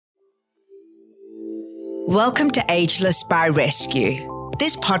Welcome to Ageless by Rescue.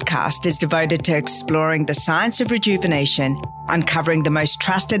 This podcast is devoted to exploring the science of rejuvenation, uncovering the most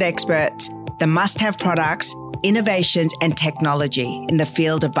trusted experts, the must-have products, innovations, and technology in the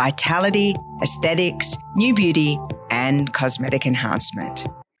field of vitality, aesthetics, new beauty, and cosmetic enhancement.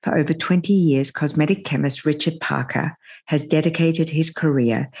 For over 20 years, cosmetic chemist Richard Parker has dedicated his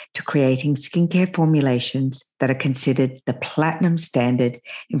career to creating skincare formulations that are considered the platinum standard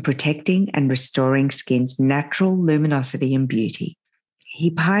in protecting and restoring skin's natural luminosity and beauty.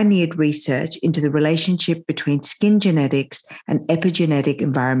 He pioneered research into the relationship between skin genetics and epigenetic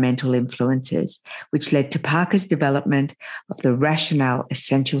environmental influences, which led to Parker's development of the Rationale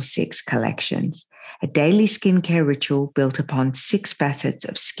Essential 6 collections, a daily skincare ritual built upon 6 facets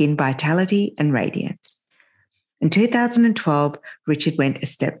of skin vitality and radiance. In 2012, Richard went a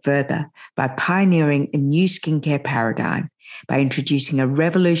step further by pioneering a new skincare paradigm by introducing a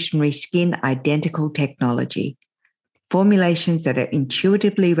revolutionary skin identical technology, formulations that are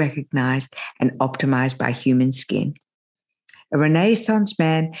intuitively recognized and optimized by human skin. A Renaissance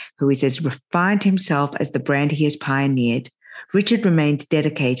man who is as refined himself as the brand he has pioneered, Richard remains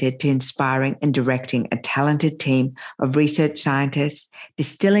dedicated to inspiring and directing a talented team of research scientists,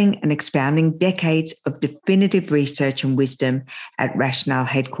 distilling and expounding decades of definitive research and wisdom at Rationale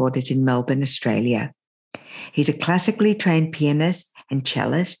headquarters in Melbourne, Australia. He's a classically trained pianist and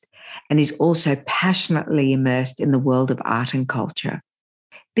cellist, and is also passionately immersed in the world of art and culture.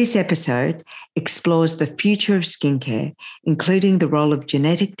 This episode explores the future of skincare, including the role of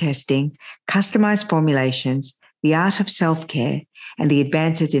genetic testing, customized formulations, the art of self-care, and the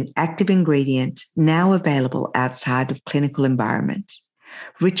advances in active ingredients now available outside of clinical environments.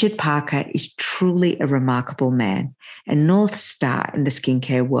 Richard Parker is truly a remarkable man, a North Star in the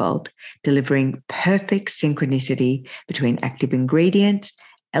skincare world, delivering perfect synchronicity between active ingredients,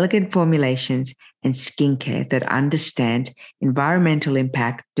 elegant formulations, and skincare that understand environmental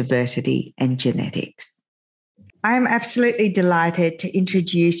impact, diversity, and genetics. I am absolutely delighted to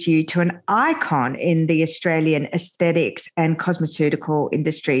introduce you to an icon in the Australian aesthetics and cosmeceutical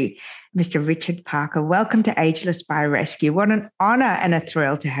industry, Mr. Richard Parker. Welcome to Ageless by Rescue. What an honour and a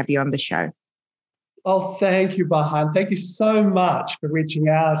thrill to have you on the show. Oh, thank you, Bahan. Thank you so much for reaching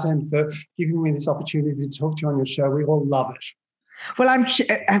out and for giving me this opportunity to talk to you on your show. We all love it. Well, I'm sure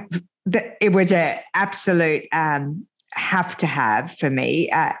it was an absolute have to have for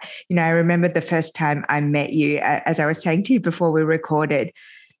me. I remember the first time I met you, as I was saying to you before we recorded,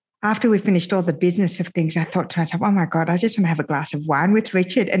 after we finished all the business of things, I thought to myself, oh my God, I just want to have a glass of wine with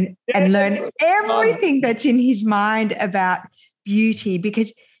Richard and learn everything that's in his mind about beauty,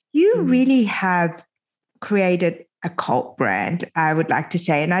 because you really have created a cult brand, I would like to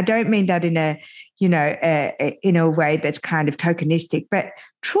say. And I don't mean that in a way that's kind of tokenistic, but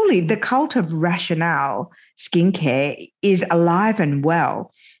truly the cult of Rationale skincare is alive and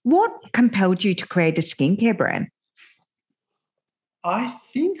well. What compelled you to create a skincare brand? I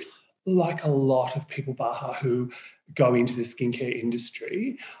think, like a lot of people, Baha, who go into the skincare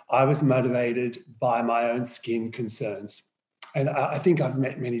industry, I was motivated by my own skin concerns. And I think I've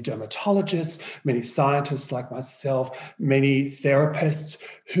met many dermatologists, many scientists like myself, many therapists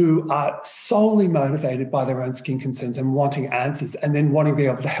who are solely motivated by their own skin concerns and wanting answers, and then wanting to be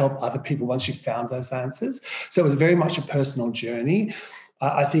able to help other people once you've found those answers. So it was very much a personal journey.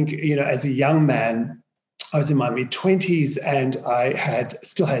 I think, as a young man, I was in my mid-20s and I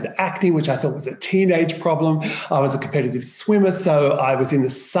still had acne, which I thought was a teenage problem. I was a competitive swimmer, so I was in the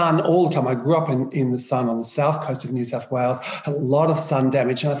sun all the time. I grew up in the sun on the south coast of New South Wales, had a lot of sun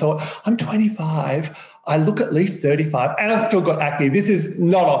damage. And I thought, I'm 25, I look at least 35, and I've still got acne. This is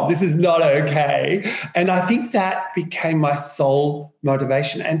not okay. And I think that became my sole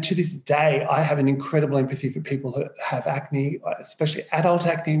motivation. And to this day, I have an incredible empathy for people who have acne, especially adult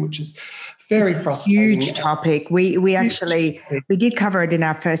acne, which is very frustrating. Huge topic. We did cover it in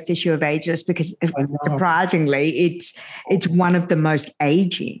our first issue of Ageless, because surprisingly, it's one of the most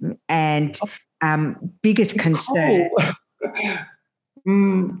aging and biggest concern.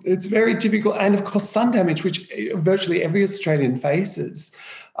 It's very difficult. And of course, sun damage, which virtually every Australian faces.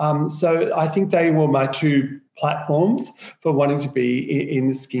 So I think they were my two platforms for wanting to be in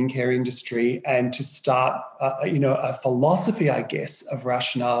the skincare industry and to start, a philosophy, I guess, of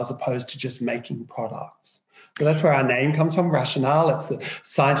Rationale as opposed to just making products. So that's where our name comes from, Rationale. It's the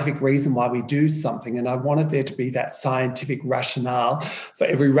scientific reason why we do something. And I wanted there to be that scientific rationale for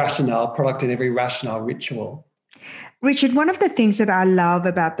every Rationale product and every Rationale ritual. Richard, one of the things that I love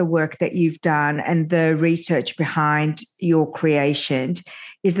about the work that you've done and the research behind your creations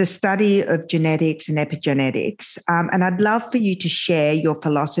is the study of genetics and epigenetics. And I'd love for you to share your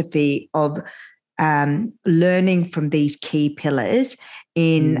philosophy of learning from these key pillars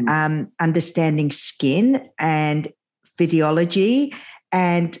in understanding skin and physiology,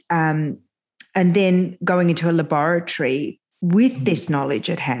 and then going into a laboratory with this knowledge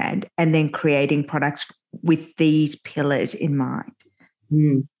at hand, and then creating products with these pillars in mind.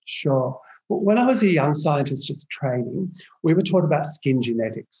 Sure. When I was a young scientist just training, we were taught about skin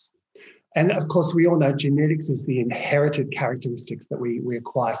genetics. And of course, we all know genetics is the inherited characteristics that we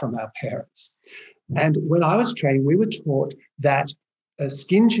acquire from our parents. And when I was training, we were taught that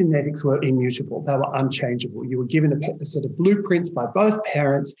skin genetics were immutable. They were unchangeable. You were given a set of blueprints by both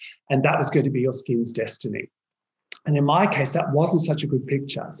parents, and that was going to be your skin's destiny. And in my case, that wasn't such a good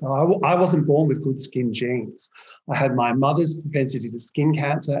picture. So I wasn't born with good skin genes. I had my mother's propensity to skin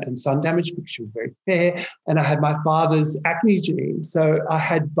cancer and sun damage because she was very fair, and I had my father's acne gene. So I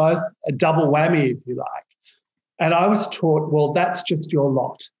had both a double whammy, if you like. And I was taught, well, that's just your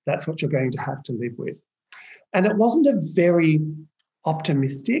lot. That's what you're going to have to live with. And it wasn't a very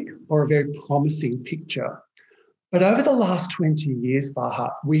optimistic or a very promising picture. But over the last 20 years,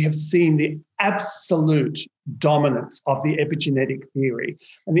 Farhat, we have seen the absolute dominance of the epigenetic theory.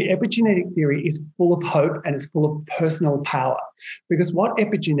 And the epigenetic theory is full of hope and it's full of personal power. Because what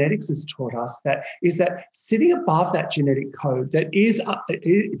epigenetics has taught us is that sitting above that genetic code that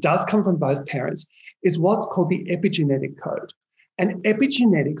it does come from both parents is what's called the epigenetic code. And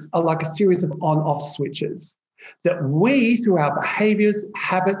epigenetics are like a series of on-off switches that we, through our behaviors,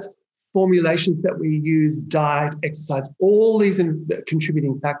 habits, formulations that we use, diet, exercise, all these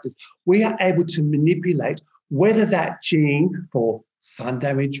contributing factors, we are able to manipulate whether that gene for sun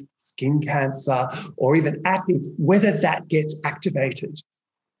damage, skin cancer, or even acne, whether that gets activated.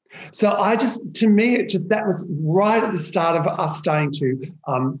 So to me, that was right at the start of us starting to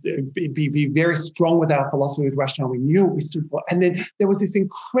be very strong with our philosophy, with rationale. We knew what we stood for. And then there was this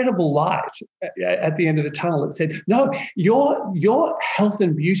incredible light at the end of the tunnel that said, no, your health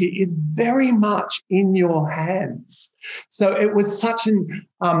and beauty is very much in your hands. So it was such an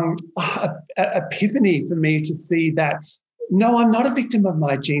epiphany for me to see that, no, I'm not a victim of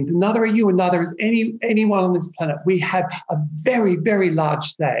my genes, and neither are you, and neither is anyone on this planet. We have a very, very large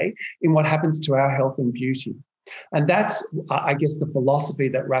say in what happens to our health and beauty. And that's, I guess, the philosophy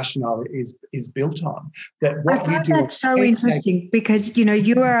that Rationale is built on. That what I find that so interesting because,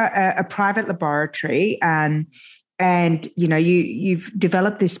 you are a private laboratory and you've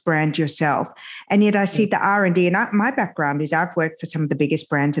developed this brand yourself, and yet I see the R&D. And my background is I've worked for some of the biggest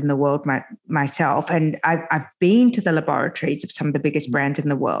brands in the world myself, and I've been to the laboratories of some of the biggest brands in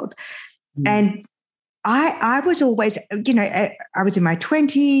the world. And I was always, I was in my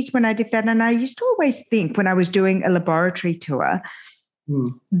 20s when I did that, and I used to always think when I was doing a laboratory tour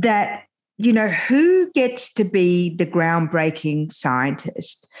that, who gets to be the groundbreaking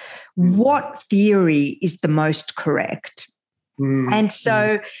scientist? What theory is the most correct? And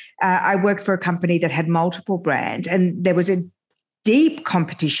so I worked for a company that had multiple brands, and there was a deep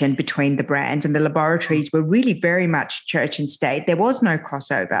competition between the brands, and the laboratories were really very much church and state. There was no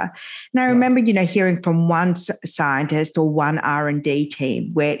crossover. And I remember, hearing from one scientist or one R&D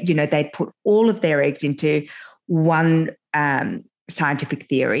team where, they'd put all of their eggs into one scientific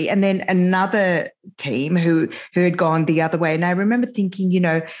theory, and then another team who had gone the other way. And I remember thinking,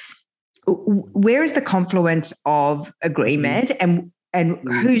 where is the confluence of agreement and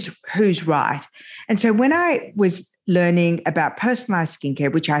who's right? And so when I was learning about personalized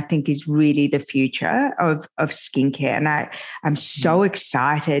skincare, which I think is really the future of skincare, and I'm so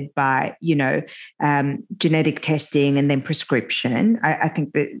excited by, genetic testing and then prescription. I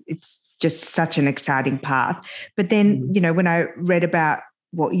think that it's just such an exciting path. But then, when I read about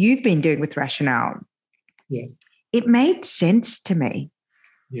what you've been doing with Rationale, it made sense to me.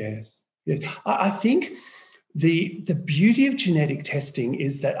 Yes. I think the beauty of genetic testing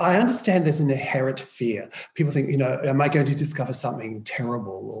is that I understand there's an inherent fear. People think, am I going to discover something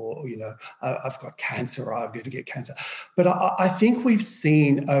terrible, or, I've got cancer, or I'm going to get cancer. But I think we've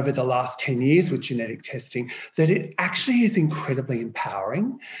seen over the last 10 years with genetic testing that it actually is incredibly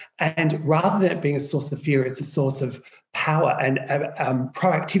empowering. And rather than it being a source of fear, it's a source of power and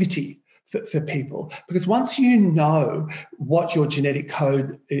proactivity for people. Because once you know what your genetic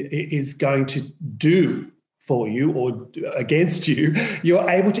code is going to do for you or against you, you're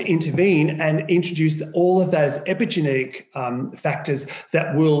able to intervene and introduce all of those epigenetic factors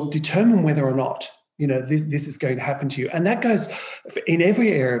that will determine whether or not this is going to happen to you. And that goes in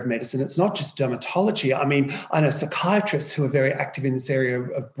every area of medicine. It's not just dermatology. I mean, I know psychiatrists who are very active in this area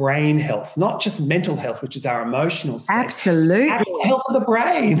of brain health, not just mental health, which is our emotional state. Absolutely. Actual health of the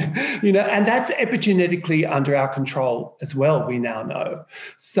brain, and that's epigenetically under our control as well, we now know.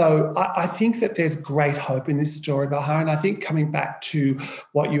 So I think that there's great hope in this story, Baha. And I think coming back to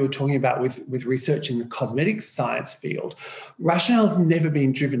what you were talking about with research in the cosmetics science field, Rationale's never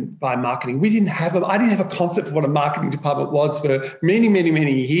been driven by marketing. I didn't have a concept of what a marketing department was for many, many,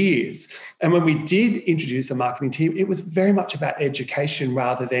 many years. And when we did introduce a marketing team, it was very much about education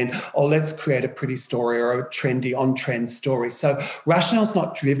rather than, let's create a pretty story or a trendy on-trend story. So Rationale's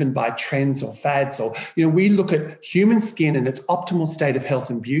not driven by trends or fads we look at human skin and its optimal state of health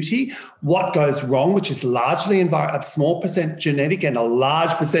and beauty, what goes wrong, which is largely a small percent genetic and a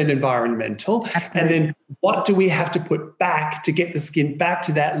large percent environmental. Absolutely. And then what do we have to put back to get the skin back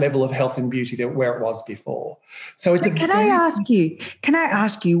to that level of health and beauty where it was before? So can I ask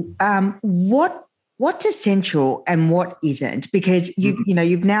you, what's essential and what isn't? Because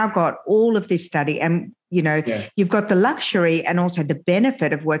you've now got all of this study and you've got the luxury and also the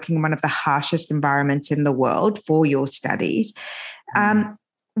benefit of working in one of the harshest environments in the world for your studies.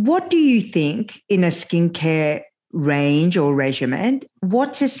 What do you think in a skincare range or regimen,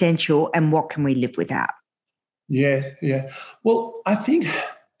 what's essential and what can we live without? Yes, yeah. Well, I think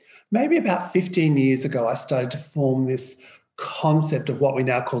maybe about 15 years ago, I started to form this concept of what we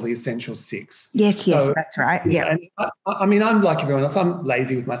now call the essential six. Yes, that's right. Yeah. And I'm like everyone else. I'm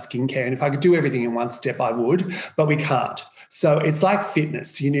lazy with my skincare, and if I could do everything in one step, I would, but we can't. So it's like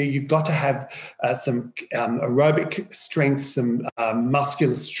fitness. You've got to have some aerobic strength, some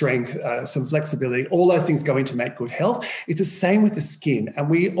muscular strength, some flexibility. All those things go into make good health. It's the same with the skin. And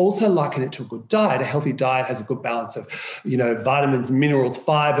we also liken it to a good diet. A healthy diet has a good balance of, vitamins, minerals,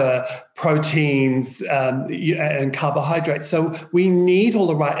 fiber, proteins, and carbohydrates. So we need all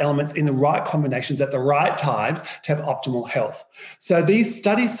the right elements in the right combinations at the right times to have optimal health. So these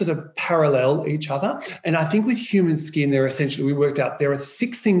studies sort of parallel each other. And I think with human skin, we worked out there are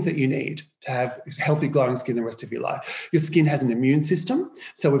 6 things that you need to have healthy, glowing skin the rest of your life. Your skin has an immune system,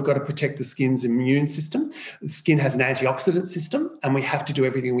 so we've got to protect the skin's immune system. The skin has an antioxidant system, and we have to do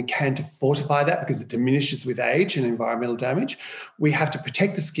everything we can to fortify that because it diminishes with age and environmental damage. We have to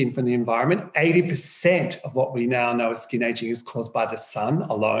protect the skin from the environment. 80% of what we now know as skin aging is caused by the sun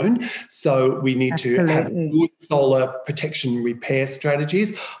alone, so we need to have good solar protection repair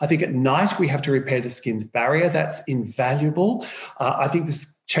strategies. I think at night we have to repair the skin's barrier. That's invaluable. I think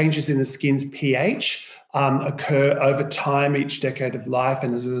this changes in the skin's pH occur over time, each decade of life,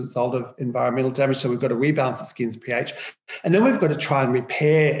 and as a result of environmental damage. So we've got to rebalance the skin's pH. And then we've got to try and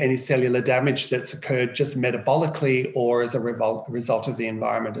repair any cellular damage that's occurred just metabolically or as a result of the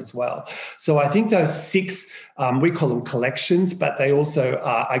environment as well. So I think those 6, we call them collections, but they also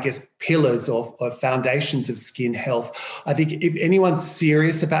are, pillars or foundations of skin health. I think if anyone's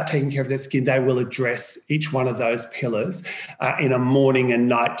serious about taking care of their skin, they will address each one of those pillars in a morning and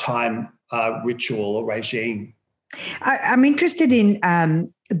nighttime ritual or regime. I'm interested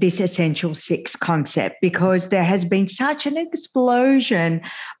in this essential 6 concept because there has been such an explosion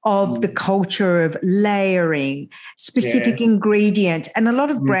of the culture of layering specific ingredients, and a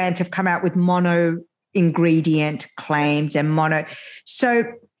lot of brands have come out with mono ingredient claims and mono. So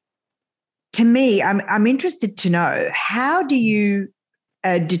to me, I'm interested to know, how do you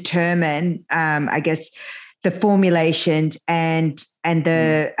determine, the formulations and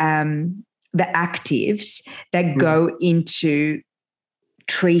the actives that go into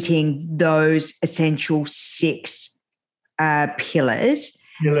treating those essential 6 pillars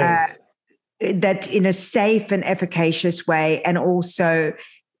that in a safe and efficacious way, and also,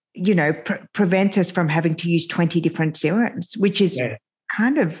 prevents us from having to use 20 different serums, which is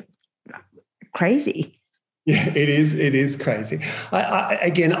kind of crazy. Yeah, it is. It is crazy.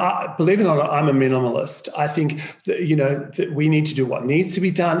 I believe it or not, I'm a minimalist. I think that we need to do what needs to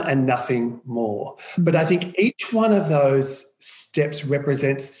be done and nothing more. But I think each one of those steps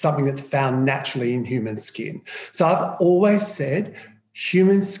represents something that's found naturally in human skin. So I've always said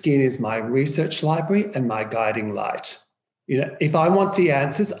human skin is my research library and my guiding light. If I want the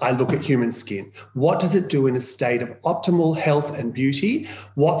answers, I look at human skin. What does it do in a state of optimal health and beauty?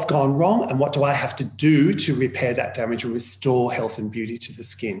 What's gone wrong? And what do I have to do to repair that damage and restore health and beauty to the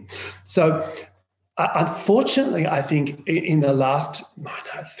skin? So unfortunately, I think in the last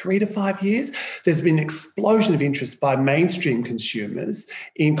 3 to 5 years, there's been an explosion of interest by mainstream consumers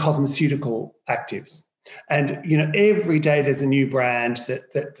in cosmeceutical actives. And, every day there's a new brand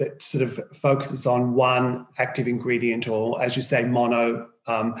that sort of focuses on one active ingredient, or, as you say, mono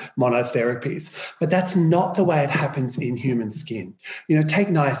monotherapies. But that's not the way it happens in human skin. Take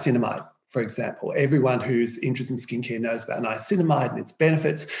niacinamide, for example. Everyone who's interested in skincare knows about niacinamide and its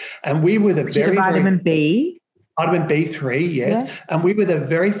benefits. And we were Which is a vitamin B. Vitamin B3, yes. Yeah. And we were the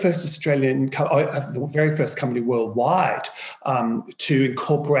very first the very first company worldwide to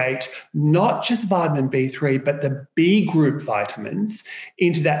incorporate not just vitamin B3, but the B group vitamins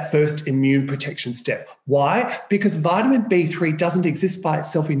into that first immune protection step. Why? Because vitamin B3 doesn't exist by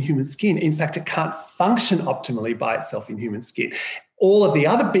itself in human skin. In fact, it can't function optimally by itself in human skin. All of the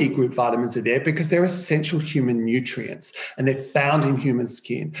other B group vitamins are there because they're essential human nutrients and they're found in human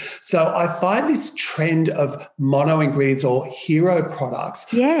skin. So I find this trend of mono ingredients or hero products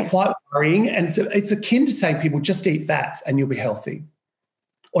quite worrying. And so it's akin to saying people just eat fats and you'll be healthy.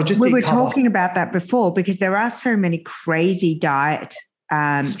 Or just we were talking about that before because there are so many crazy diet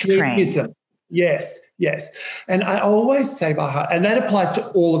trends. Yes. And I always say by heart, and that applies to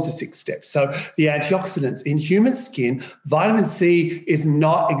all of the 6 steps. So the antioxidants in human skin, vitamin C is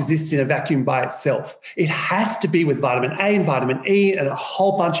not exist in a vacuum by itself. It has to be with vitamin A and vitamin E and a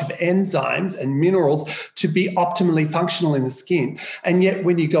whole bunch of enzymes and minerals to be optimally functional in the skin. And yet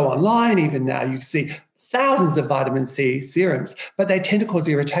when you go online, even now, you see thousands of vitamin C serums, but they tend to cause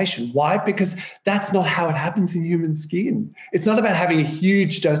irritation. Why? Because that's not how it happens in human skin. It's not about having a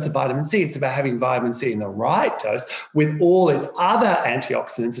huge dose of vitamin C. It's about having vitamin C in the right dose with all its other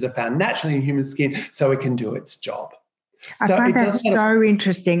antioxidants that are found naturally in human skin so it can do its job. I find that so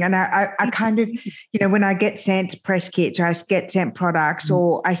interesting. And I kind of, when I get sent press kits or I get sent products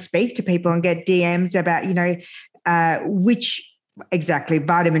or I speak to people and get DMs about, which exactly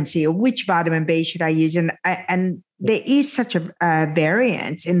vitamin C or which vitamin B should I use, and there is such a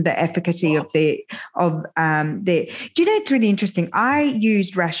variance in the efficacy of the. Do you know, it's really interesting. I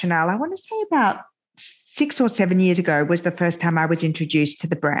used Rationale. I want to say about 6 or 7 years ago was the first time I was introduced to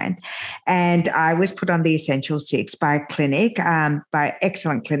the brand, and I was put on the Essential 6 by a clinic, by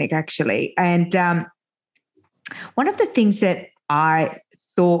excellent clinic actually, and one of the things that I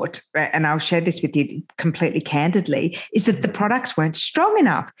thought, and I'll share this with you completely candidly, is that the products weren't strong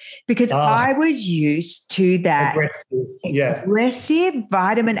enough because I was used to that aggressive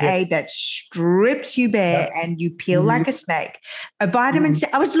vitamin A that strips you bare and you peel like a snake. A vitamin C,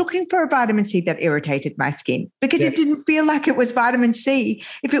 I was looking for a vitamin C that irritated my skin because it didn't feel like it was vitamin C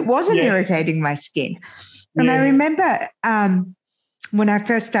if it wasn't irritating my skin. And I remember when I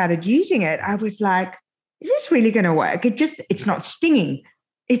first started using it, I was like, is this really going to work? It's not stinging.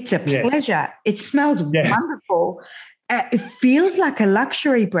 It's a pleasure. It smells wonderful. It feels like a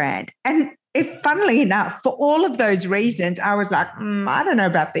luxury brand. And funnily enough, for all of those reasons, I was like, I don't know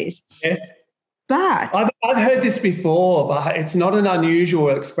about this. Yes. But I've heard this before, but it's not an unusual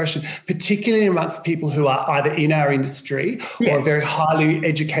expression, particularly amongst people who are either in our industry or very highly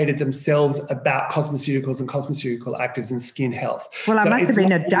educated themselves about cosmeceuticals and cosmeceutical actives and skin health. Well, I must have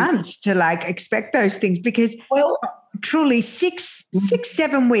been a dunce to expect those things because truly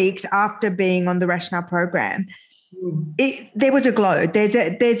 6-7 weeks after being on the Rationale program, there was a glow. There's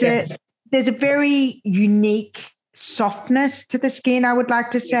a very unique softness to the skin, I would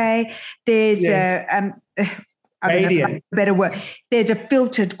like to say. There's I don't know a better word. There's a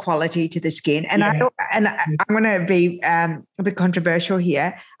filtered quality to the skin, and I'm going to be a bit controversial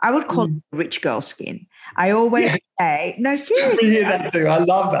here. I would call it rich girl skin. I always say, no, seriously. I hear that too. I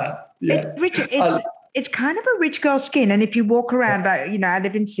love that. It's kind of a rich girl skin, and if you walk around, I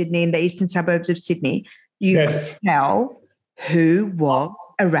live in Sydney, in the eastern suburbs of Sydney, you can tell who was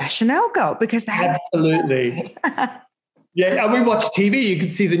a Rationale girl because they absolutely. Yeah, and we watch TV. You can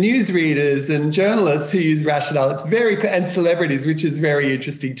see the newsreaders and journalists who use Rationale. It's and celebrities, which is very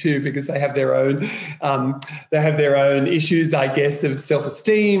interesting too, because they have their own issues, I guess, of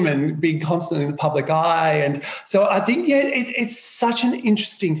self-esteem and being constantly in the public eye. And so I think, it's such an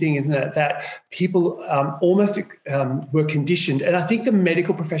interesting thing, isn't it, that people almost were conditioned. And I think the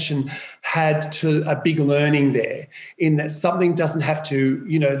medical profession had a big learning there in that something doesn't have to,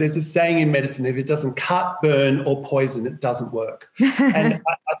 there's a saying in medicine, if it doesn't cut, burn, or poison, it doesn't work. And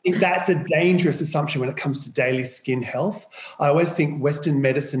I think that's a dangerous assumption when it comes to daily skin health. I always think Western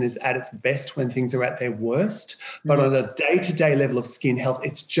medicine is at its best when things are at their worst. But on a day-to-day level of skin health,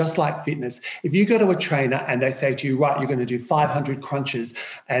 it's just like fitness. If you go to a trainer and they say to you, right, you're going to do 500 crunches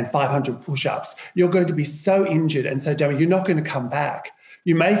and 500 push-ups, you're going to be so injured and so damaged, you're not going to come back.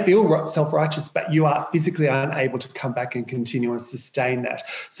 You may feel self-righteous, but you are physically unable to come back and continue and sustain that.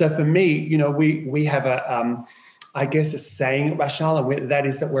 So for me, we have I guess, a saying at Rationale, and that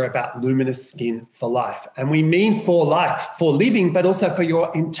is that we're about luminous skin for life. And we mean for life, for living, but also for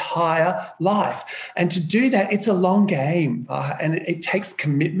your entire life. And to do that, it's a long game, and it takes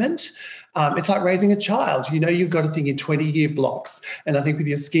commitment. It's like raising a child. You know, you've got to think in 20-year blocks. And I think with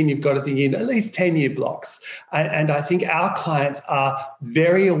your skin, you've got to think in at least 10-year blocks. And I think our clients are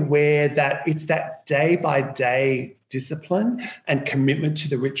very aware that it's that day-by-day discipline and commitment to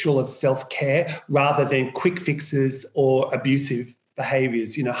the ritual of self-care rather than quick fixes or abusive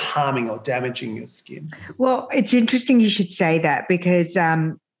behaviours, you know, harming or damaging your skin. Well, it's interesting you should say that because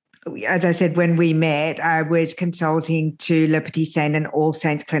as I said, when we met, I was consulting to Le Petit Saint and All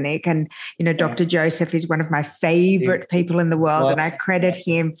Saints Clinic. And, you know, Dr. Joseph is one of my favorite people in the world. And I credit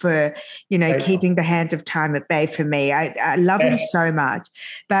him for, you know, keeping the hands of time at bay for me. I love him so much.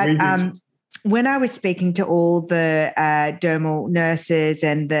 But when I was speaking to all the dermal nurses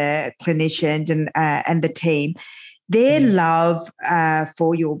and the clinicians and the team, their love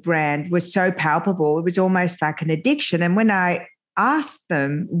for your brand was so palpable. It was almost like an addiction. And when I asked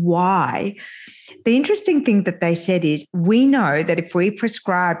them why, the interesting thing that they said is, we know that if we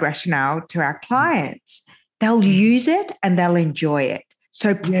prescribe Rationale to our clients, they'll use it and they'll enjoy it.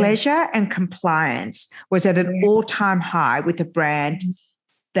 So pleasure and compliance was at an all-time high with a brand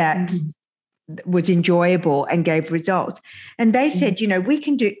that was enjoyable and gave results. And they said, you know, we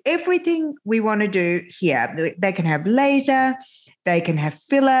can do everything we want to do here. They can have laser, they can have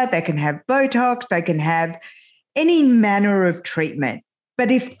filler, they can have Botox, they can have any manner of treatment.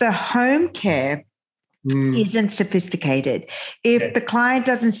 But if the home care isn't sophisticated, if the client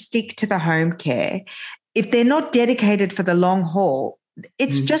doesn't stick to the home care, if they're not dedicated for the long haul,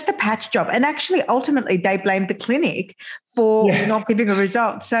 it's just a patch job. And actually, ultimately, they blame the clinic for not giving a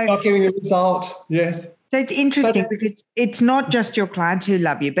result. So not giving a result, yes. So it's interesting because it's not just your clients who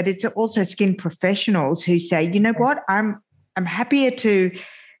love you, but it's also skin professionals who say, you know what, I'm happier to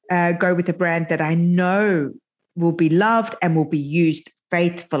go with a brand that I know will be loved and will be used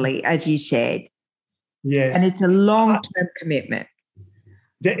faithfully, as you said. Yes. And it's a long-term commitment.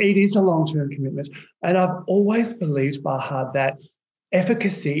 It is a long-term commitment. And I've always believed, Baha, that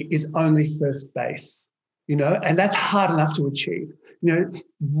efficacy is only first base, you know, and that's hard enough to achieve. You know,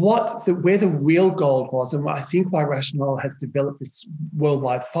 where the real gold was, and I think why Rationale has developed this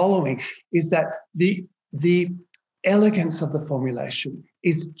worldwide following, is that the elegance of the formulation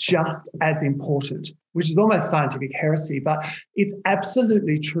is just as important, which is almost scientific heresy, but it's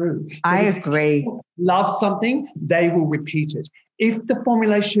absolutely true. I agree. If people love something, they will repeat it. If the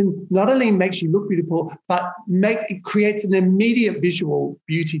formulation not only makes you look beautiful, but it creates an immediate visual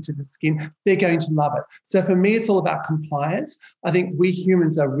beauty to the skin, they're going to love it. So for me, it's all about compliance. I think we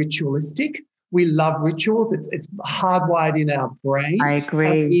humans are ritualistic. We love rituals. It's hardwired in our brain. I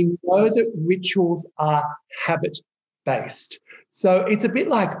agree. And we know that rituals are habit-based. So it's a bit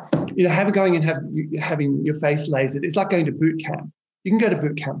like, you know, going and having your face lasered. It's like going to boot camp. You can go to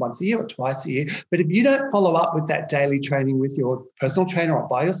boot camp once a year or twice a year, but if you don't follow up with that daily training with your personal trainer or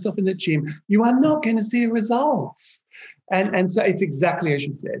by yourself in the gym, you are not going to see results. And so it's exactly as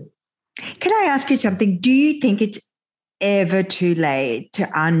you said. Can I ask you something? Do you think it's ever too late to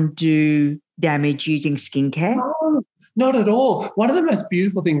undo damage using skincare? No, not at all. One of the most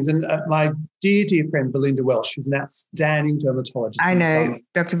beautiful things, and my dear friend Belinda Welsh, who's an outstanding dermatologist. I know,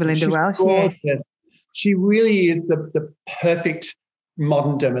 Dr. Belinda Welsh, yes. She really is the perfect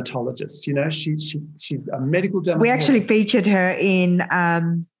modern dermatologist. You know, she's a medical dermatologist. We actually featured her in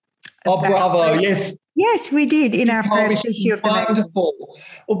Bravo, yes. Yes, we did in our first issue of the magazine. Wonderful.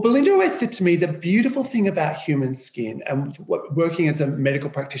 Well, Belinda always said to me, the beautiful thing about human skin and working as a medical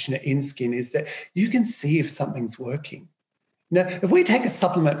practitioner in skin is that you can see if something's working. Now, if we take a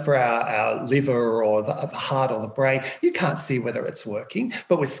supplement for our liver or the heart or the brain, you can't see whether it's working.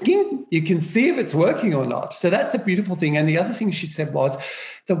 But with skin, you can see if it's working or not. So that's the beautiful thing. And the other thing she said was,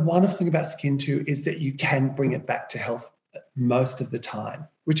 the wonderful thing about skin too is that you can bring it back to health most of the time,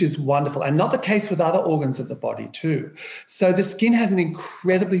 which is wonderful. And not the case with other organs of the body too. So the skin has an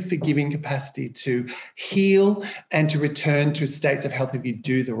incredibly forgiving capacity to heal and to return to states of health if you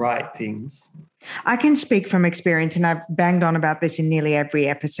do the right things. I can speak from experience, and I've banged on about this in nearly every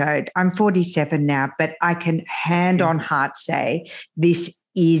episode. I'm 47 now, but I can hand on heart say this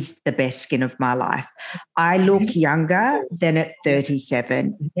is the best skin of my life. I look younger than at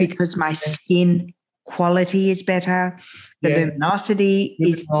 37 because my skin quality is better. The luminosity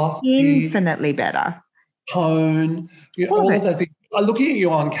is infinitely better. Tone, all of those things. Looking at you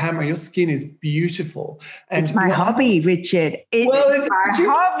on camera, your skin is beautiful. And it's my hobby, Richard. It's my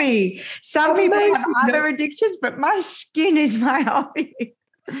hobby. Some people have other addictions, but my skin is my hobby.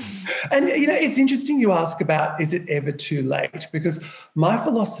 And, it's interesting you ask about, is it ever too late? Because my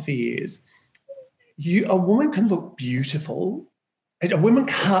philosophy is a woman can look beautiful. A woman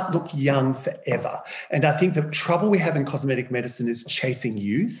can't look young forever. And I think the trouble we have in cosmetic medicine is chasing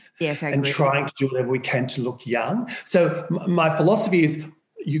youth. Yes, I and agree. trying to do whatever we can to look young. So my philosophy is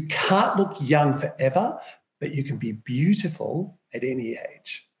you can't look young forever, but you can be beautiful at any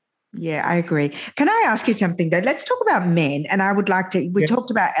age. Yeah, I agree. Can I ask you something though? Let's talk about men. And I would like to, we talked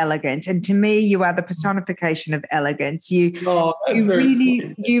about elegance, and to me, you are the personification of elegance. You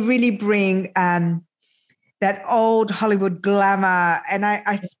really bring that old Hollywood glamour. And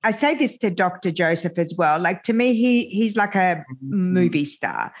I say this to Dr. Joseph as well. Like, to me, he's like a movie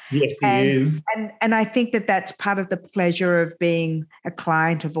star. Yes, he is. And I think that's part of the pleasure of being a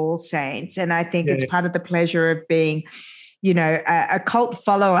client of All Saints. And I think it's part of the pleasure of being, a cult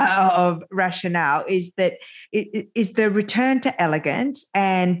follower of Rationale, is that it is the return to elegance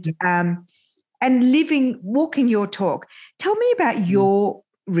and walking your talk. Tell me about your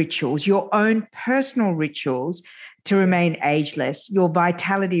rituals, your own personal rituals to remain ageless, your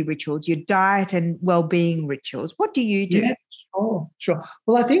vitality rituals, your diet and well-being rituals. What do you do? Yeah, sure.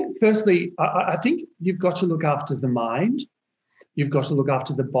 Well, I think firstly, I think you've got to look after the mind, you've got to look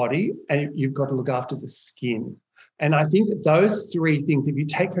after the body, and you've got to look after the skin. And I think that those three things, if you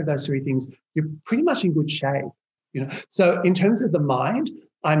take care of those three things, you're pretty much in good shape. So in terms of the mind,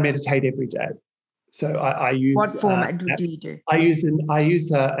 I meditate every day. So I use. What format do you do? I use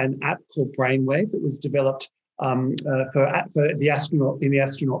an app called Brainwave that was developed for the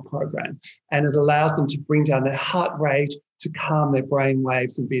astronaut program, and it allows them to bring down their heart rate, to calm their brain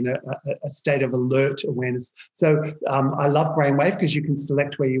waves and be in a state of alert awareness. So I love Brainwave because you can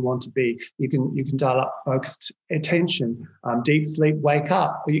select where you want to be. You can dial up focused attention, deep sleep, wake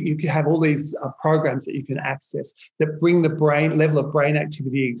up. You can have all these programs that you can access that bring the brain level of brain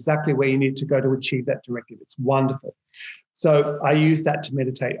activity exactly where you need to go to achieve that directive. It's wonderful. So I use that to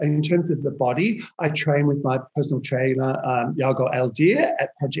meditate. And in terms of the body, I train with my personal trainer, Yago Aldir,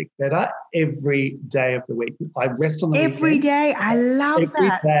 at Project Better every day of the week. I rest on the every weekends. day. I love every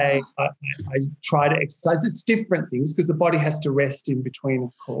that. Every day I try to exercise. It's different things because the body has to rest in between,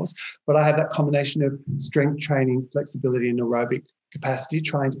 of course. But I have that combination of strength training, flexibility, and aerobic capacity,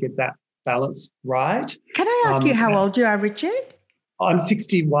 trying to get that balance right. Can I ask you how old you are, Richard? I'm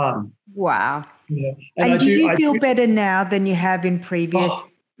 61. Wow. Yeah. And do you feel better now than you have in previous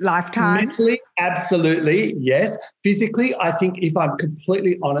lifetimes? Mentally, absolutely, yes. Physically, I think, if I'm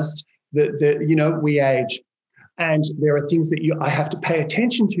completely honest, that we age, and there are things that I have to pay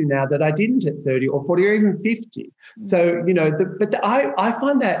attention to now that I didn't at 30 or 40 or even 50. So, I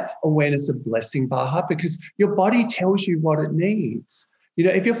find that awareness a blessing, Baha, because your body tells you what it needs.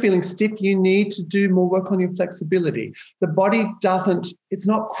 If you're feeling stiff, you need to do more work on your flexibility. The body it's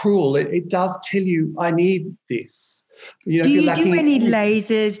not cruel. It does tell you, I need this. Do you do any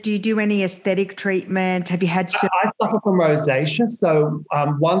lasers? Do you do any aesthetic treatment? Have you had... I suffer from rosacea. So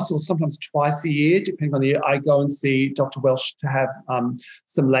once or sometimes twice a year, depending on the year, I go and see Dr. Welsh to have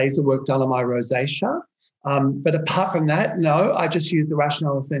some laser work done on my rosacea. But apart from that, no, I just use the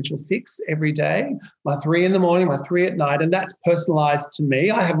Rationale Essential 6 every day, my 3 in the morning, my 3 at night, and that's personalised to me.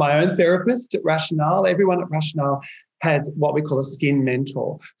 I have my own therapist at Rationale. Everyone at Rationale has what we call a skin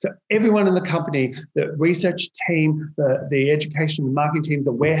mentor. So everyone in the company, the research team, the education, the marketing team,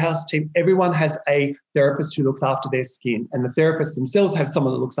 the warehouse team, everyone has a therapist who looks after their skin, and the therapists themselves have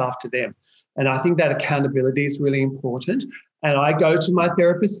someone that looks after them. And I think that accountability is really important. And I go to my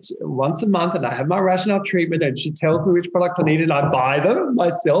therapist once a month and I have my Rationale treatment, and she tells me which products I need and I buy them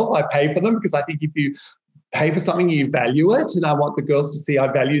myself. I pay for them because I think if you pay for something, you value it. And I want the girls to see I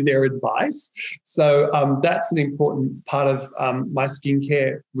value their advice. So that's an important part of my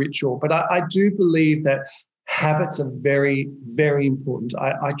skincare ritual. But I do believe that habits are very, very important.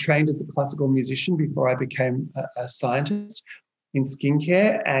 I trained as a classical musician before I became a scientist in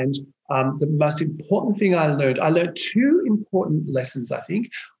skincare. And the most important thing I learned 2 important lessons, I think.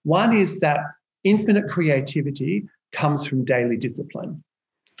 One is that infinite creativity comes from daily discipline.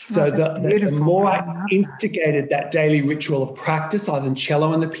 So the more I instigated that daily ritual of practice, either in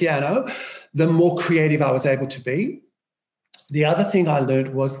cello and the piano, the more creative I was able to be. The other thing I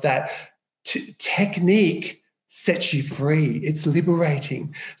learned was that technique sets you free. It's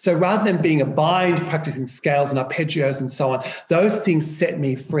liberating. So rather than being a bind, practicing scales and arpeggios and so on, those things set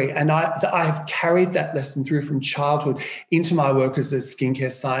me free. And I have carried that lesson through from childhood into my work as a skincare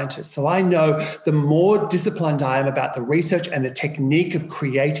scientist. So I know the more disciplined I am about the research and the technique of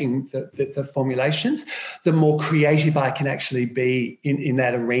creating the formulations, the more creative I can actually be in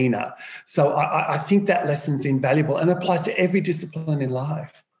that arena. So I think that lesson's invaluable and applies to every discipline in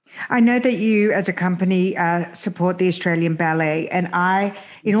life. I know that you, as a company, support the Australian Ballet, and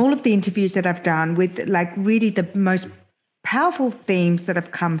in all of the interviews that I've done with, like, really the most powerful themes that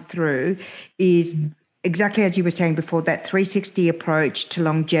have come through is exactly as you were saying before, that 360 approach to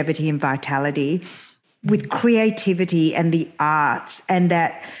longevity and vitality with creativity and the arts, and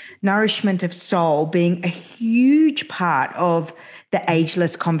that nourishment of soul being a huge part of the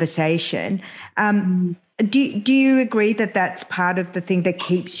ageless conversation. Do you agree that that's part of the thing that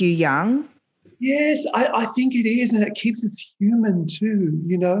keeps you young? Yes, I think it is, and it keeps us human too.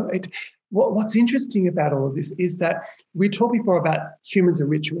 You know, what's interesting about all of this is that we talked before about humans are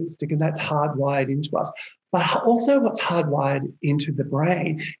ritualistic, and that's hardwired into us. But also, what's hardwired into the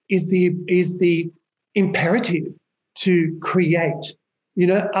brain is the imperative to create. You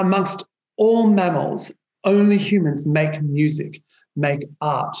know, amongst all mammals, only humans make music, make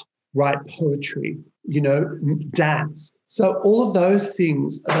art, write poetry, you know, dance. So all of those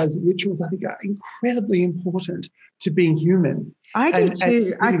things, those rituals, I think are incredibly important to being human. I do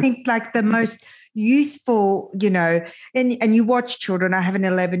too. I think like the most youthful, you know, and you watch children. I have an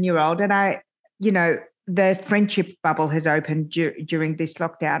 11-year-old, and the friendship bubble has opened during this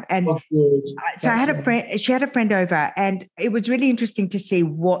lockdown. And so I had a friend, she had a friend over, and it was really interesting to see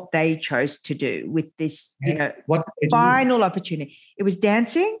what they chose to do with this, you know, final opportunity. It was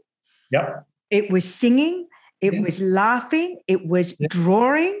dancing. Yep. It was singing. It was laughing. It was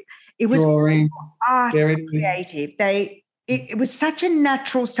drawing. It was art, creative. It was such a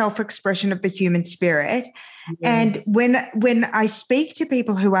natural self-expression of the human spirit. Yes. And when I speak to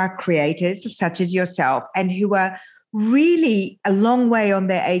people who are creators, such as yourself, and who are really a long way on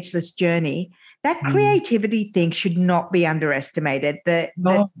their ageless journey, that creativity thing should not be underestimated.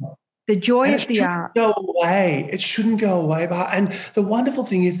 The joy of the art. It shouldn't go away. And the wonderful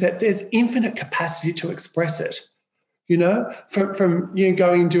thing is that there's infinite capacity to express it. You know, from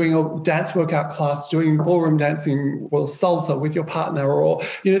going and doing a dance workout class, doing ballroom dancing or salsa with your partner, or,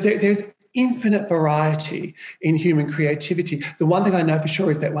 you know, there's infinite variety in human creativity. The one thing I know for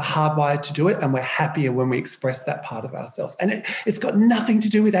sure is that we're hardwired to do it, and we're happier when we express that part of ourselves. And it's got nothing to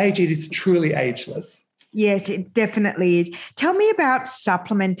do with age. It is truly ageless. Yes, it definitely is. Tell me about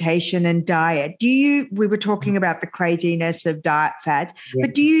supplementation and diet. We were talking about the craziness of diet fads,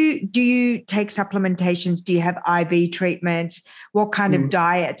 but do you take supplementations? Do you have IV treatments? What kind of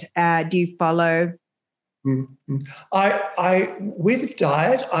diet do you follow? With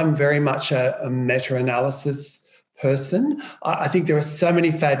diet, I'm very much a meta-analysis person. I think there are so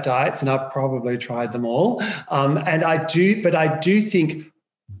many fad diets, and I've probably tried them all. And I do think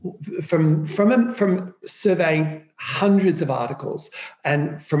from surveying hundreds of articles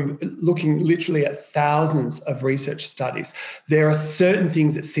and from looking literally at thousands of research studies, there are certain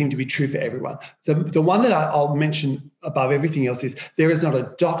things that seem to be true for everyone. The one that I'll mention above everything else is there is not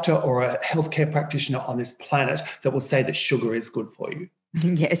a doctor or a healthcare practitioner on this planet that will say that sugar is good for you.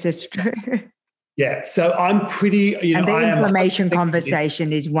 Yes, that's true. Yeah, so I'm pretty, and the inflammation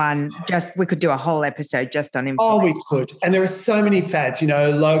conversation is one, we could do a whole episode just on inflammation. Oh, we could. And there are so many fads, you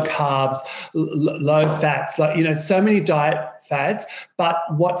know, low carbs, low fats, like, you know, so many diet fads. But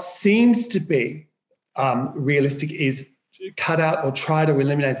what seems to be realistic is cut out or try to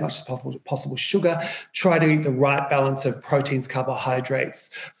eliminate as much as possible sugar, try to eat the right balance of proteins,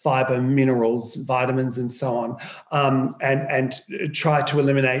 carbohydrates, fiber, minerals, vitamins, and so on, and try to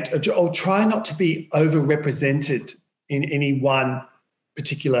eliminate or try not to be overrepresented in any one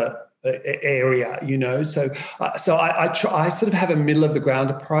particular area, you know. So I sort of have a middle of the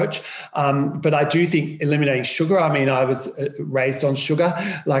ground approach, but I do think eliminating sugar. I mean, I was raised on sugar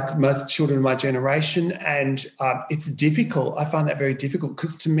like most children of my generation, and it's difficult. I find that very difficult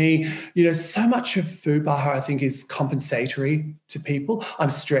because to me, you know, so much of food, Baha, I think is compensatory to people. I'm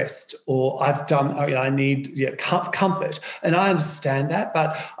stressed, or I need comfort, and I understand that,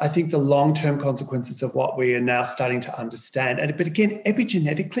 but I think the long-term consequences of what we are now starting to understand, but again,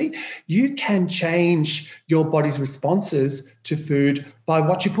 epigenetically, you can change your body's responses to food by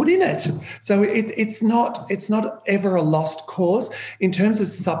what you put in it. So it's not ever a lost cause. In terms of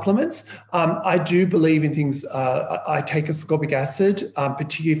supplements, I do believe in things. I take ascorbic acid,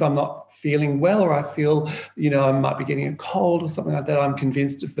 particularly if I'm not feeling well, or I feel, I might be getting a cold or something like that, I'm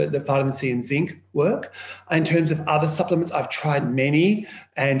convinced that vitamin C and zinc work. In terms of other supplements, I've tried many,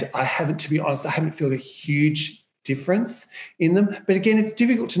 and to be honest, I haven't felt a huge difference in them. But again, it's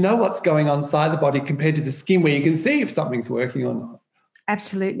difficult to know what's going on inside the body compared to the skin, where you can see if something's working or not.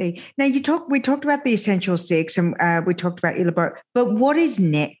 Absolutely. Now, we talked about the essential six, and we talked about Illabor, but what is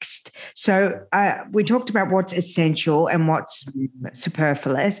next? So we talked about what's essential and what's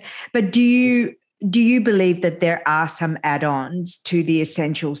superfluous, but do you believe that there are some add-ons to the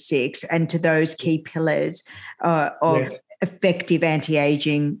essential six and to those key pillars of Yes. effective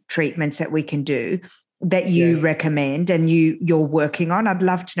anti-aging treatments that we can do, that you recommend and you're working on? I'd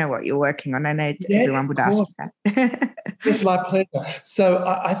love to know what you're working on. I know everyone would ask that. It's my pleasure. So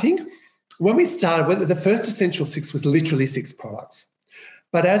I think when we started, the first essential six was literally 6 products.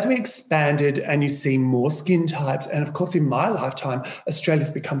 But as we expanded and you see more skin types, and of course in my lifetime,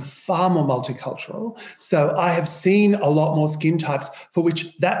 Australia's become far more multicultural. So I have seen a lot more skin types for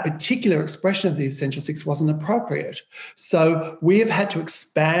which that particular expression of the essential six wasn't appropriate. So we have had to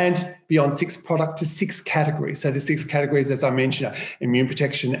expand beyond 6 products to 6 categories. So the 6 categories, as I mentioned, are immune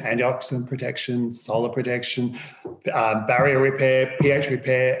protection, antioxidant protection, solar protection, barrier repair, pH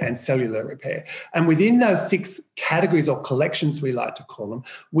repair, and cellular repair. And within those 6 categories, or collections we like to call them,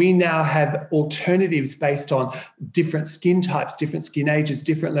 we now have alternatives based on different skin types, different skin ages,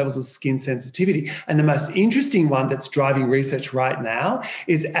 different levels of skin sensitivity. And the most interesting one that's driving research right now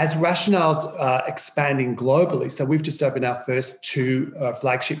is, as Rationale's expanding globally. So we've just opened our first 2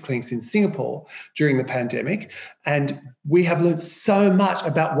 flagship clinics in Singapore during the pandemic. And we have learned so much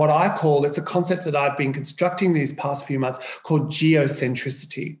about what I call, it's a concept that I've been constructing these past few months, called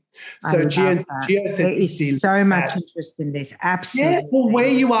geocentricity. So geocentricity. There is so much interest in this. Absolutely. Yeah, well, where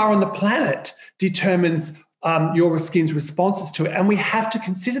you are on the planet determines your skin's responses to it. And we have to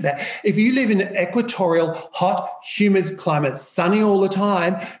consider that. If you live in an equatorial, hot, humid climate, sunny all the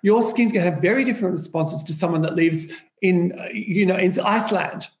time, your skin's going to have very different responses to someone that lives in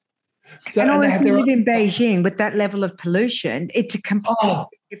Iceland. So, and if you live in Beijing with that level of pollution, it's a completely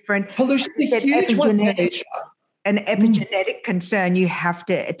different. Pollution is a huge one. An epigenetic concern you have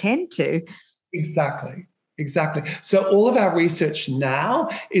to attend to. Exactly. So all of our research now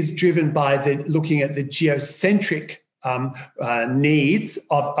is driven by looking at the geocentric needs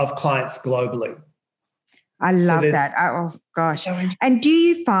of clients globally. I love that. Oh, gosh. And do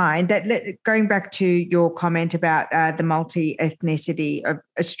you find that, going back to your comment about the multi-ethnicity of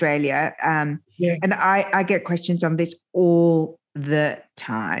Australia, and I get questions on this all the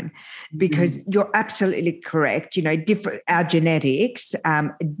time, because you're absolutely correct. Our genetics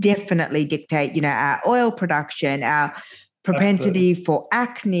definitely dictate, our oil production, our propensity for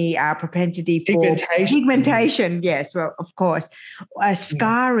acne, our propensity for pigmentation. Yes, well, of course.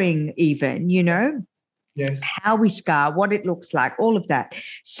 Scarring even, Yes. How we scar, what it looks like, all of that.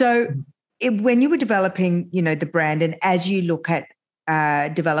 So when you were developing, the brand, and as you look at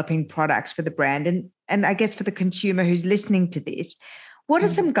developing products for the brand, and I guess for the consumer who's listening to this, what are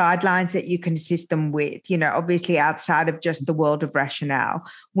some guidelines that you can assist them with, obviously outside of just the world of Rationale,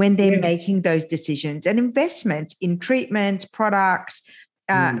 when they're making those decisions and investments in treatments, products,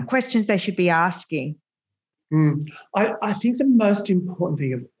 questions they should be asking? I think the most important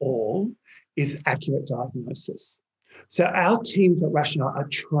thing of all is accurate diagnosis. So our teams at Rationale are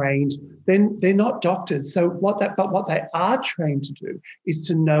trained. They're not doctors. So what they are trained to do is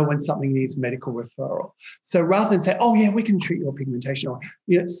to know when something needs medical referral. So rather than say, oh yeah, we can treat your pigmentation, or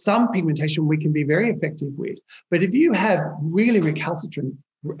some pigmentation we can be very effective with. But if you have really recalcitrant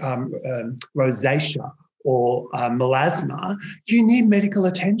rosacea or melasma, you need medical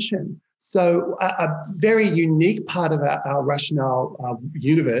attention. So a very unique part of our Rationale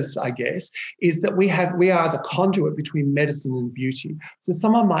universe, I guess, is that we are the conduit between medicine and beauty. So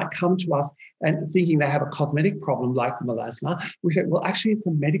someone might come to us and thinking they have a cosmetic problem like melasma. We say, well, actually, it's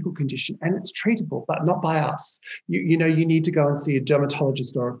a medical condition and it's treatable, but not by us. You need to go and see a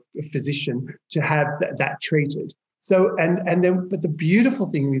dermatologist or a physician to have that treated. So but the beautiful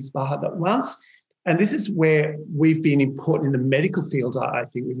thing is, Baha, that once. And this is where we've been important in the medical field. I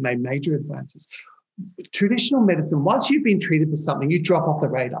think we've made major advances. Traditional medicine, once you've been treated for something, you drop off the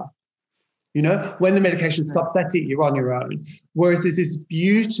radar. When the medication stops, that's it, you're on your own. Whereas there's this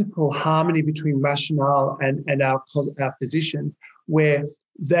beautiful harmony between Rationale and our physicians, where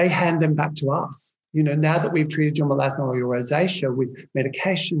they hand them back to us. Now that we've treated your melasma or your rosacea with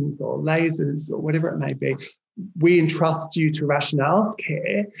medications or lasers or whatever it may be, we entrust you to Rationale's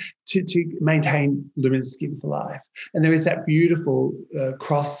care to maintain Luminous Skin for Life. And there is that beautiful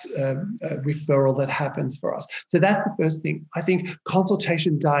cross referral that happens for us. So that's the first thing. I think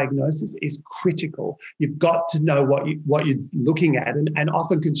consultation diagnosis is critical. You've got to know what you're looking at, and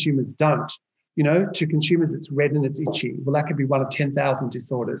often consumers don't. You know, to consumers, it's red and it's itchy. Well, that could be one of 10,000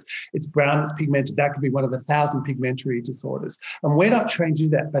 disorders. It's brown, it's pigmented. That could be one of 1,000 pigmentary disorders. And we're not trained to do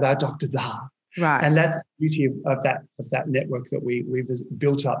that, but our doctors are. Right. And that's the beauty of that network that we've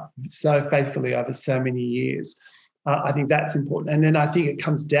built up so faithfully over so many years. I think that's important. And then I think it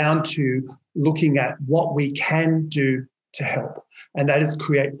comes down to looking at what we can do to help. And that is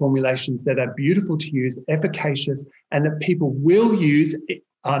create formulations that are beautiful to use, efficacious, and that people will use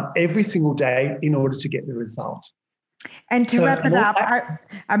every single day in order to get the result. And to wrap it up, I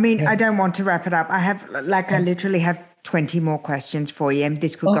don't want to wrap it up. I literally have 20 more questions for you, and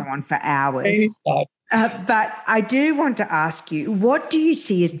this could go on for hours. But I do want to ask you, what do you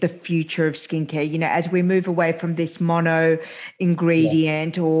see as the future of skincare? You know, as we move away from this mono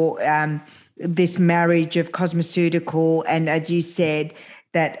ingredient or this marriage of cosmeceutical and, as you said,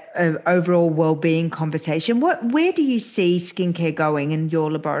 that overall well-being conversation. Where do you see skincare going in your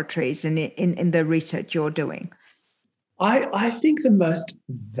laboratories and in the research you're doing? I think the most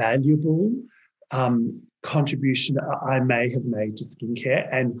valuable contribution I may have made to skincare,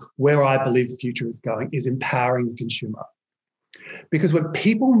 and where I believe the future is going, is empowering the consumer. Because when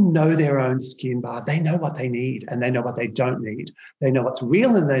people know their own skin bar, they know what they need and they know what they don't need. They know what's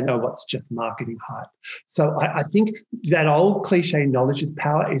real and they know what's just marketing hype. So I think that old cliche, knowledge is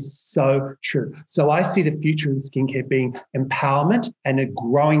power, is so true. So I see the future in skincare being empowerment and a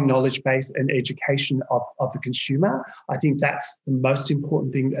growing knowledge base and education of the consumer. I think that's the most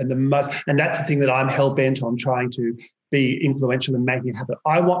important thing, and that's the thing that I'm hell-bent on trying to be influential in making it happen.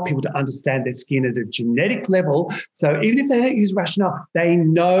 I want people to understand their skin at a genetic level. So even if they don't use Rationale, they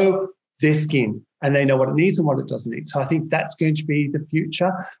know their skin and they know what it needs and what it doesn't need. So I think that's going to be the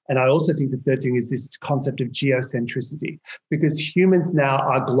future. And I also think the third thing is this concept of geocentricity, because humans now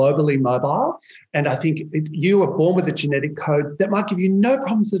are globally mobile. And I think you are born with a genetic code that might give you no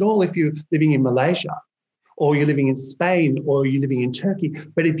problems at all if you're living in Malaysia, or you're living in Spain, or you're living in Turkey.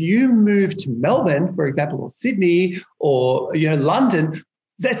 But if you move to Melbourne, for example, or Sydney, or London,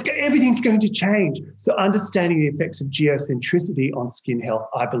 everything's going to change. So understanding the effects of geocentricity on skin health,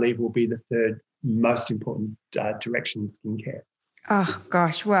 I believe, will be the third most important direction in skincare. Oh,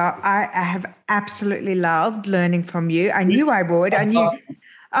 gosh. Well, I have absolutely loved learning from you. I knew I would. I knew...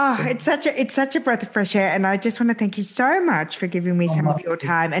 it's such a breath of fresh air, and I just want to thank you so much for giving me some of your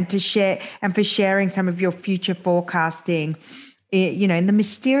time and for sharing some of your future forecasting, in the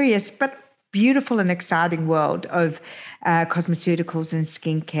mysterious but beautiful and exciting world of cosmeceuticals and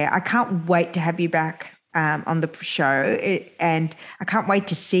skincare. I can't wait to have you back on the show, and I can't wait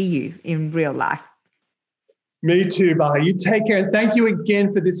to see you in real life. Me too, Baha. You take care, and thank you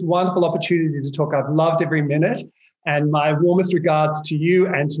again for this wonderful opportunity to talk. I've loved every minute. And my warmest regards to you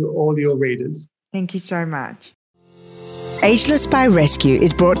and to all your readers. Thank you so much. Ageless by Rescue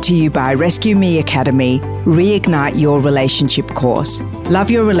is brought to you by Rescue Me Academy, Reignite Your Relationship course.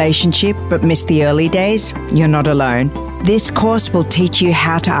 Love your relationship but miss the early days? You're not alone. This course will teach you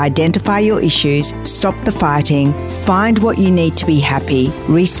how to identify your issues, stop the fighting, find what you need to be happy,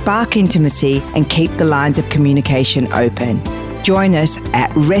 re-spark intimacy, and keep the lines of communication open. Join us at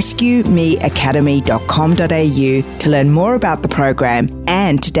rescuemeacademy.com.au to learn more about the program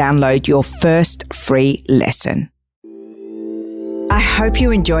and to download your first free lesson. I hope you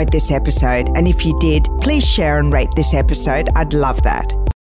enjoyed this episode, and if you did, please share and rate this episode. I'd love that.